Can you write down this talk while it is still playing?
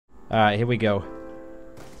Alright, here we go.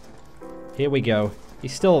 Here we go.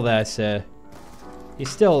 He's still there, sir. He's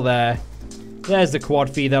still there. There's the quad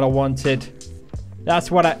feed that I wanted. That's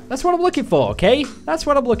what I'm looking for, okay? That's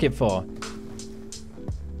what I'm looking for.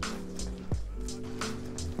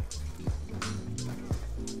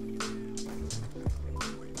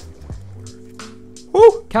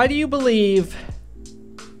 Woo! Can you believe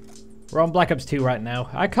we're on Black Ops 2 right now?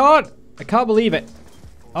 I can't believe it.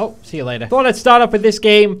 Oh, see you later. Thought I'd start off with this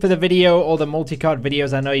game for the video, all the multi-cod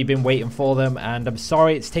videos. I know you've been waiting for them, and I'm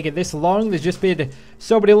sorry it's taken this long. There's just been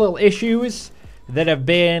so many little issues that have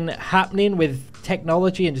been happening with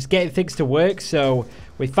technology and just getting things to work. So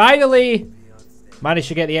we finally managed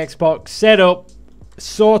to get the Xbox set up,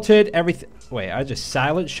 sorted, everything. Wait, I just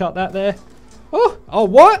silent shot that there. Oh,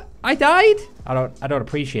 what? I died? I don't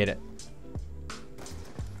appreciate it.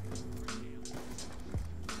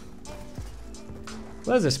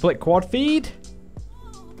 There's a split quad feed.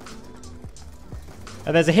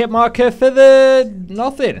 And there's a hit marker for the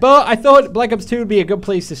nothing. But I thought Black Ops 2 would be a good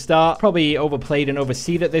place to start. Probably overplayed and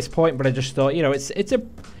overseed at this point, but I just thought, you know, it's a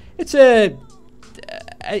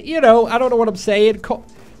you know, I don't know what I'm saying.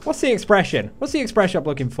 What's the expression? What's the expression I'm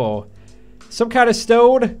looking for? Some kind of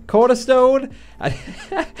stone? Cornerstone?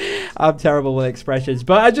 I'm terrible with expressions.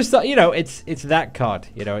 But I just thought, you know, it's that COD.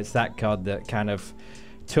 You know, it's that COD that kind of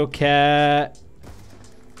took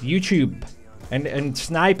YouTube and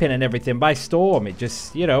sniping and everything by storm. It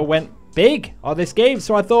just, you know, went big on this game.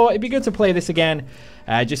 So I thought it'd be good to play this again,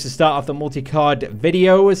 just to start off the multi-cod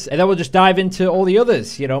videos. And then we'll just dive into all the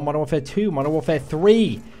others. You know, Modern Warfare 2, Modern Warfare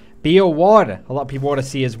 3, BO1. A lot of people want to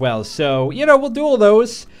see as well. So, you know, we'll do all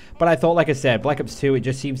those. But I thought, like I said, Black Ops 2, it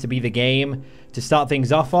just seems to be the game to start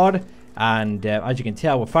things off on. And as you can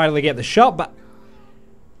tell, we'll finally get the shot. But,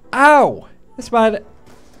 ow! This man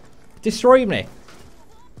destroyed me.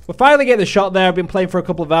 We'll finally get the shot there. I've been playing for a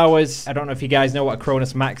couple of hours. I don't know if you guys know what a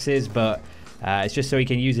Cronus Max is, but it's just so you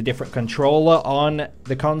can use a different controller on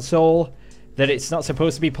the console that it's not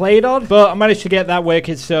supposed to be played on. But I managed to get that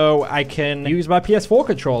working so I can use my PS4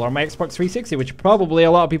 controller on my Xbox 360, which probably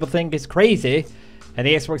a lot of people think is crazy. And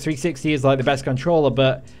the Xbox 360 is like the best controller,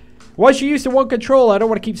 but once you use the one controller, I don't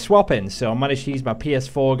want to keep swapping. So I managed to use my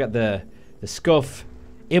PS4, get the scuff,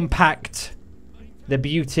 impact, the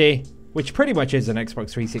beauty, which pretty much is an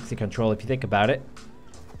Xbox 360 controller if you think about it.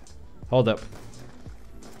 Hold up.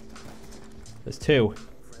 There's two.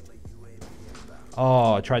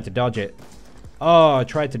 Oh, I tried to dodge it. Oh, I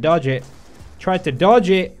tried to dodge it. Tried to dodge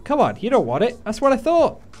it. Come on, you don't want it. That's what I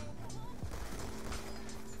thought.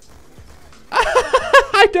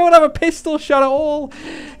 I don't have a pistol shot at all.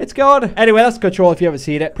 It's gone. Anyway, that's the controller if you haven't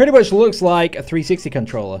seen it. Pretty much looks like a 360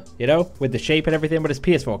 controller, you know, with the shape and everything, but it's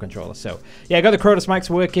PS4 controller. So, yeah, I got the Cronus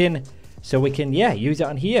Max working so we can, yeah, use it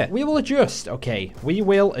on here. We will adjust, okay. We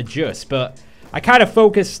will adjust, but I kind of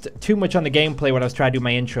focused too much on the gameplay when I was trying to do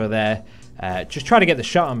my intro there. Just trying to get the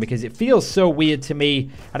shot on because it feels so weird to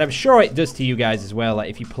me, and I'm sure it does to you guys as well.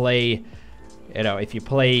 Like if you play, you know, if you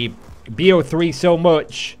play BO3 so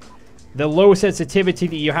much, the low sensitivity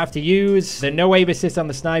that you have to use, the no aim assist on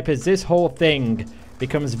the snipers, this whole thing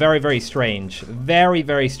becomes very, very strange. Very,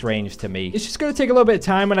 very strange to me. It's just going to take a little bit of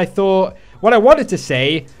time, and I thought, what I wanted to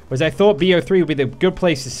say was I thought BO3 would be the good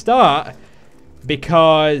place to start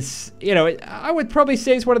because, you know, I would probably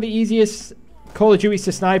say it's one of the easiest Call of Duties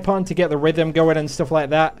to snipe on, to get the rhythm going and stuff like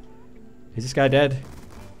that. Is this guy dead?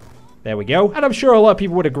 There we go. And I'm sure a lot of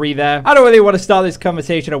people would agree there. I don't really want to start this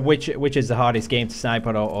conversation of which is the hardest game to snipe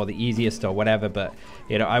on or the easiest or whatever, but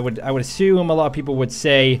you know, I would assume a lot of people would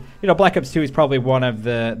say, you know, Black Ops 2 is probably one of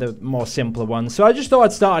the more simpler ones. So I just thought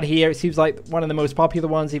I'd start here. It seems like one of the most popular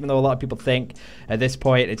ones, even though a lot of people think at this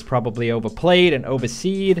point it's probably overplayed and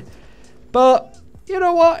overseed. But you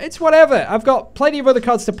know what? It's whatever. I've got plenty of other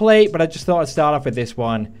CODs to play, but I just thought I'd start off with this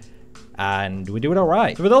one. And we're doing all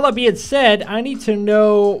right. So with all that being said, I need to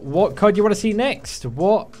know what COD you want to see next.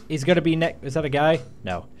 What is going to be next? Is that a guy?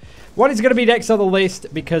 No. What is going to be next on the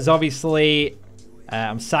list? Because obviously,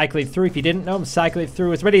 I'm cycling through. If you didn't know, I'm cycling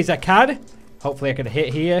through as ready as I can. Hopefully I can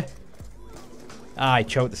hit here. Ah, I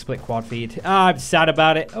choked the split quad feed. Ah, I'm sad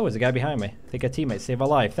about it. Oh, there's a guy behind me. I think our teammate saved my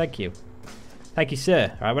life. Thank you. Thank you,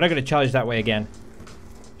 sir. All right, we're not going to challenge that way again.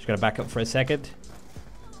 Just going to back up for a second.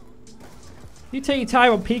 You take your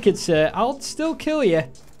time on peeking, sir. I'll still kill you.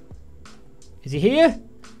 Is he here?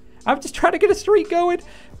 I'm just trying to get a streak going.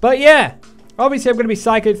 But yeah, obviously I'm going to be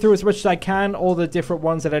cycling through as much as I can. All the different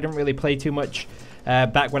ones that I didn't really play too much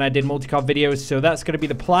back when I did multi-COD videos. So that's going to be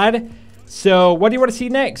the plan. So what do you want to see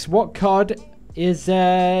next? What COD is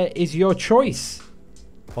your choice?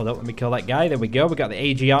 Hold up, let me kill that guy. There we go. We got the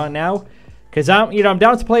AGR now. Because I'm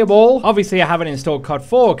down to play a ball. Obviously, I haven't installed COD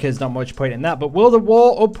 4 because not much point in that. But will the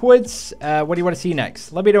wall upwards? What do you want to see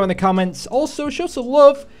next? Let me know in the comments. Also, show some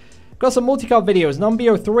love. Got some multi-COD videos.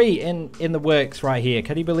 Non-BO3 in the works right here.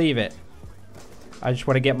 Can you believe it? I just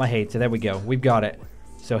want to get my hater. There we go. We've got it.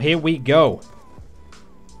 So here we go.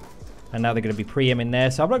 And now they're going to be pre-aiming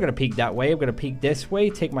there. So I'm not going to peek that way. I'm going to peek this way.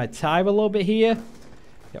 Take my time a little bit here.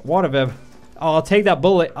 Get one of them. Oh, I'll take that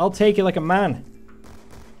bullet. I'll take it like a man.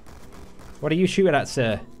 What are you shooting at,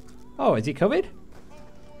 sir? Oh, is he covered?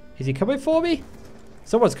 Is he coming for me?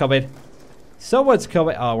 Someone's coming. Someone's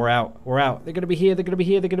coming. Oh, we're out. We're out. They're going to be here. They're going to be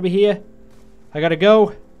here. They're going to be here. I got to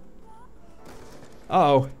go.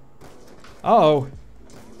 Uh-oh. Uh-oh.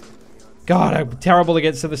 God, I'm terrible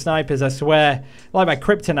against the snipers, I swear. Like my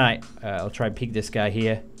kryptonite. I'll try and peek this guy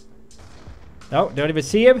here. No, don't even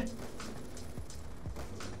see him.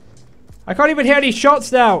 I can't even hear any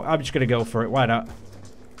shots now. I'm just going to go for it. Why not?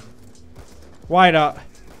 Why not?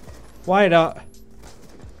 Why not?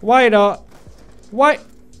 Why not? Why?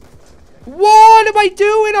 What am I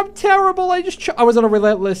doing? I'm terrible. I was on a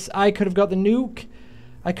relentless. I could have got the nuke.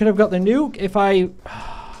 I could have got the nuke if I...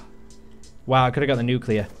 Wow, I could have got the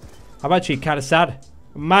nuclear. I'm actually kind of sad.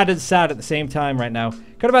 Mad and sad at the same time right now.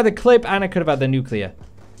 Could have had the clip and I could have had the nuclear.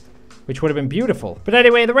 Which would have been beautiful. But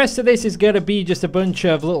anyway, the rest of this is going to be just a bunch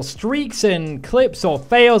of little streaks and clips or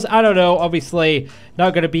fails. I don't know. Obviously,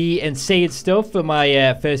 not going to be insane stuff for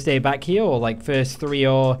my first day back here. Or like first 3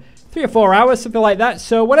 or 4 hours, something like that.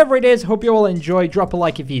 So whatever it is, hope you all enjoy. Drop a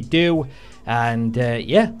like if you do. And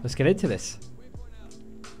yeah, let's get into this.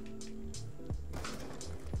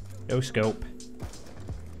 No scope.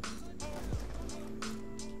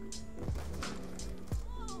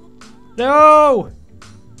 No!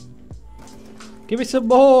 Give me some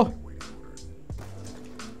more.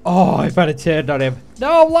 Oh, I've had a turn on him.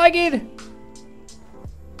 No, I'm lagging.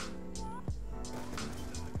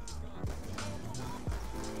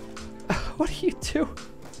 What are you doing?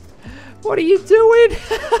 What are you doing?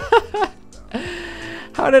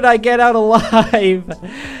 How did I get out alive?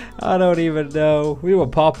 I don't even know. We were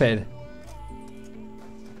popping.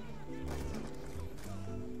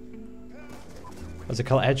 That's a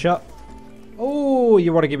cult headshot. Oh,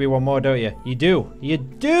 you want to give me one more, don't you? You do. You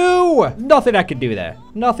do! Nothing I could do there.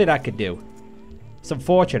 Nothing I could do. It's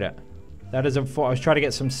unfortunate. That is unfortunate. I was trying to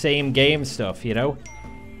get some same game stuff, you know?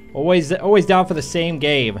 Always down for the same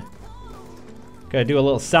game. Gotta do a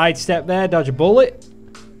little sidestep there. Dodge a bullet.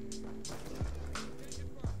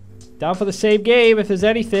 Down for the same game if there's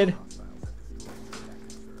anything.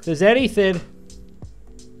 If there's anything.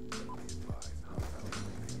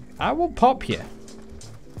 I will pop you.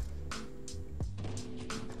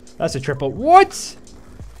 That's a triple. What?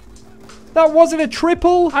 That wasn't a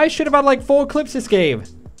triple? I should have had like 4 clips this game.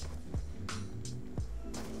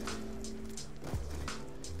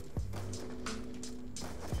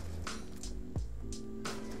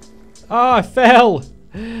 Oh, I fell.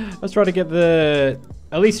 Let's try to get the...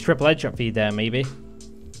 At least triple headshot feed there, maybe.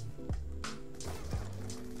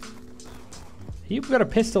 You've got a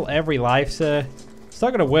pistol every life, sir. It's not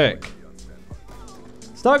going to work.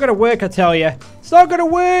 It's not going to work, I tell you. It's not going to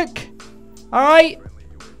work. All right.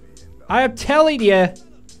 I am telling you.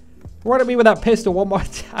 Run at me with that pistol one more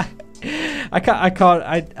time.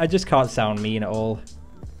 I just can't sound mean at all.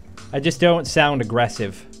 I just don't sound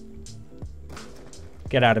aggressive.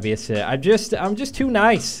 Get out of here, sir. I'm just too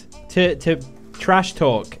nice to trash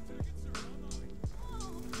talk.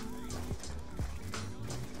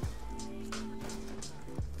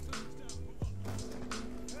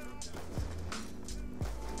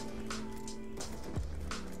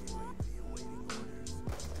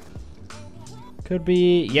 Could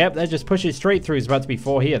be... Yep, that just pushes straight through. It's about to be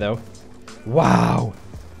 4 here, though. Wow.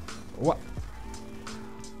 What?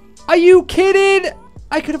 Are you kidding?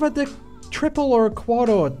 I could have had the triple or a quad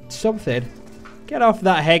or something. Get off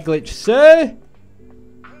that head glitch, sir.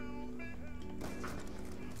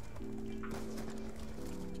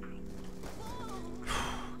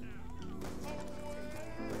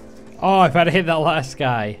 Oh, if I'd hit that last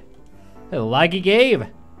guy. A laggy game.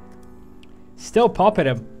 Still popping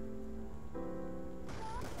him.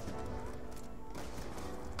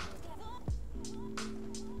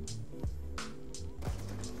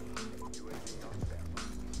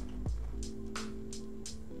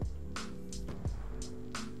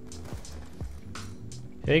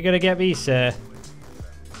 Are you gonna get me, sir?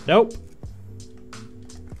 Nope.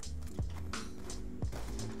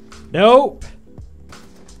 Nope.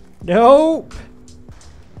 Nope.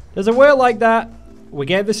 Doesn't work like that. We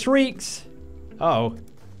get the streaks. Uh-oh.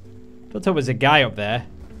 Don't tell me there's a guy up there.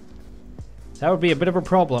 That would be a bit of a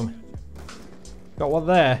problem. Got one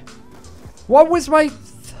there. What was my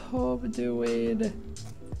thumb doing?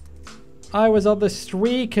 I was on the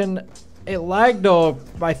streak and it lagged, or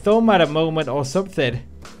my thumb had a moment or something.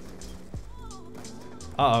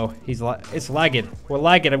 Uh-oh, it's lagging. We're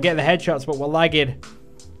lagging. I'm getting the headshots, but we're lagging.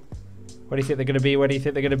 What do you think they're going to be? Where do you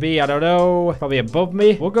think they're going to be? I don't know. Probably above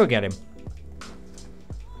me. We'll go get him.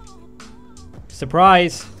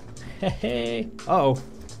 Surprise. Hey. Uh-oh.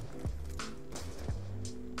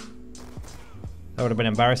 That would have been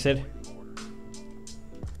embarrassing.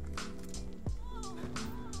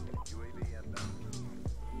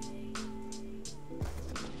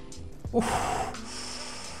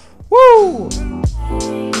 Oof. Woo!